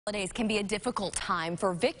Holidays can be a difficult time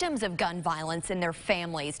for victims of gun violence and their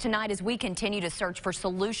families. Tonight, as we continue to search for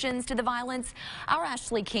solutions to the violence, our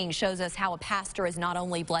Ashley King shows us how a pastor is not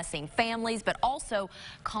only blessing families, but also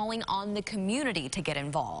calling on the community to get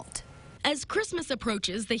involved. As Christmas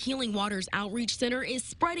approaches, the Healing Waters Outreach Center is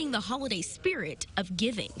spreading the holiday spirit of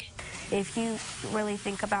giving. If you really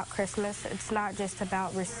think about Christmas, it's not just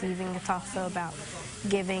about receiving, it's also about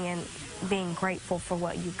giving and being grateful for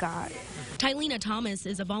what you got. Tylena Thomas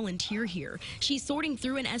is a volunteer here. She's sorting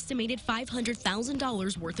through an estimated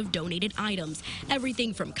 $500,000 worth of donated items,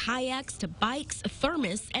 everything from kayaks to bikes,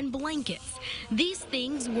 thermos, and blankets. These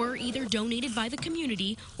things were either donated by the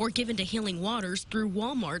community or given to Healing Waters through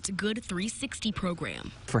Walmart's Good 360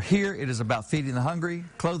 program. For here, it is about feeding the hungry,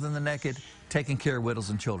 clothing the naked, taking care of widows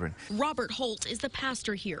and children. Robert Holt is the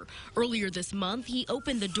pastor here. Earlier this month, he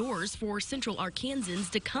opened the doors for Central Arkansans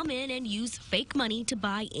to come in and use fake money to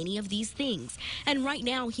buy any of these things. And right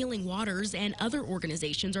now, Healing Waters and other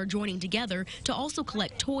organizations are joining together to also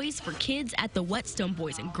collect toys for kids at the Whetstone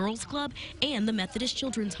Boys and Girls Club and the Methodist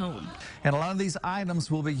Children's Home. And a lot of these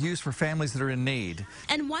items will be used for families that are in need.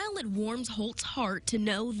 And while it warms Holt's heart to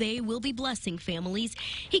know they will be blessing families,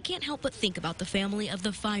 he can't help but think about the family of the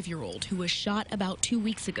 5-year-old who was shot about 2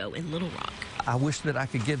 weeks ago in Little Rock. I wish that I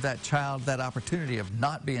could give that child that opportunity of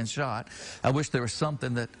not being shot. I wish there was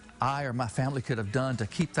something that I or my family could have done to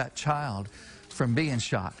keep that child from being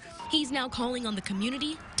shot. He's now calling on the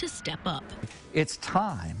community to step up. It's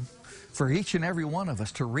time for each and every one of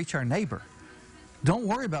us to reach our neighbor. Don't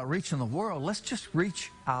worry about reaching the world. Let's just reach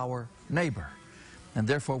our neighbor. And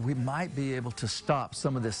therefore, we might be able to stop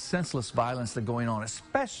some of this senseless violence that's going on,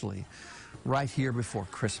 especially right here before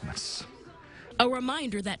Christmas. A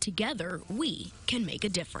reminder that together we can make a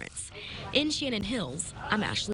difference. In Shannon Hills, I'm Ashley.